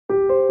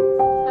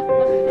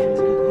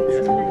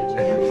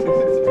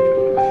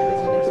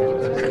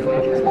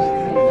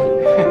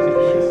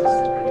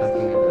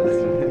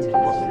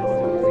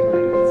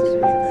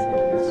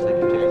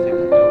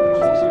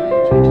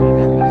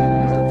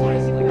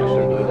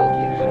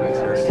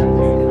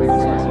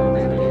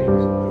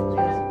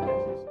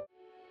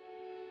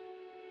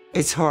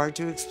It's hard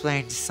to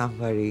explain to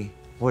somebody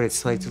what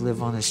it's like to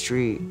live on the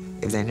street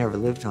if they never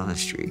lived on the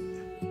street.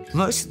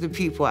 Most of the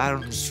people out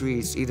on the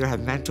streets either have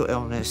mental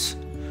illness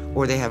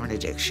or they have an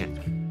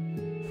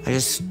addiction. I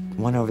just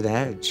went over the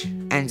edge.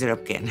 Ended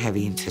up getting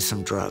heavy into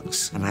some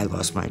drugs, and I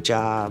lost my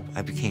job.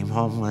 I became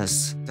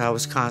homeless. I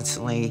was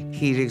constantly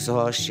heat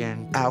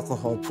exhaustion,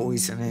 alcohol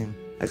poisoning.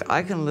 Like,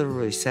 I can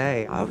literally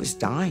say I was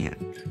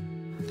dying.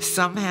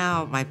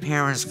 Somehow my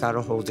parents got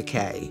a hold of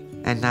Kay,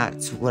 and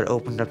that's what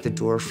opened up the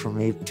door for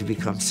me to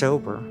become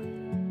sober.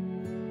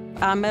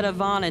 I met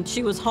Yvonne, and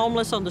she was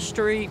homeless on the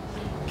street,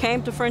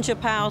 came to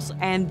Friendship House,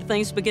 and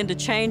things began to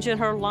change in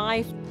her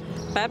life.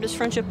 Baptist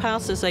Friendship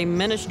House is a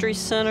ministry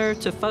center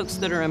to folks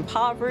that are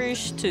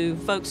impoverished, to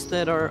folks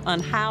that are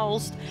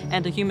unhoused,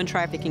 and to human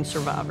trafficking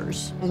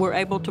survivors. We're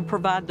able to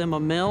provide them a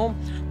meal.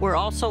 We're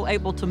also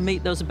able to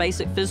meet those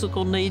basic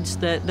physical needs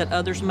that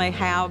others may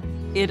have.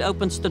 It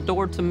opens the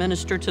door to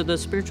minister to the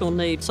spiritual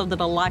needs so that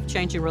a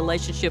life-changing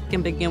relationship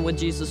can begin with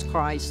Jesus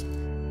Christ.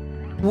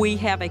 We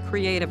have a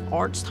creative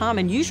arts time,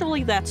 and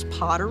usually that's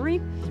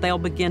pottery. They'll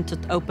begin to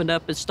open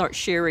up and start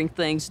sharing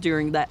things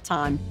during that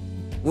time.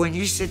 When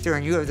you sit there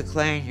and you have the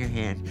clay in your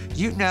hand,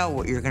 you know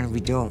what you're going to be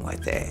doing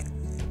with it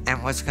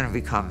and what's going to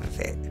become of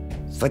it.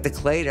 But the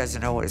clay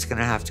doesn't know what it's going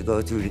to have to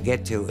go through to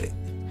get to it.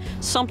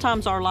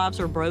 Sometimes our lives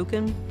are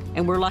broken,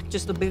 and we're like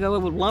just a big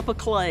old lump of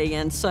clay,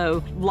 and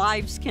so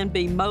lives can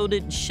be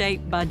molded and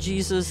shaped by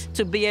Jesus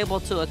to be able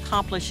to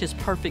accomplish his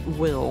perfect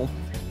will.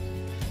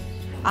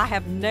 I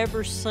have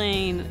never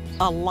seen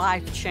a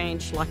life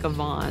change like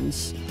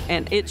Yvonne's,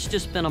 and it's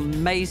just been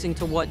amazing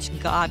to watch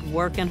God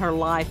work in her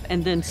life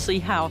and then see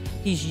how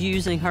he's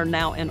using her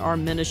now in our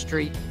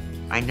ministry.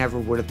 I never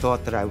would have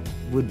thought that I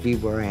would be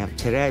where I am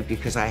today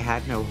because I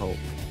had no hope.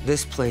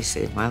 This place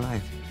saved my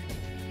life.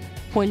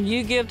 When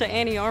you give to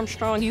Annie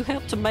Armstrong, you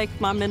help to make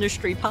my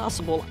ministry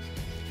possible.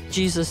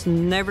 Jesus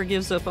never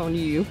gives up on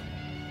you,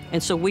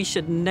 and so we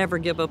should never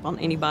give up on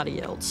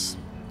anybody else.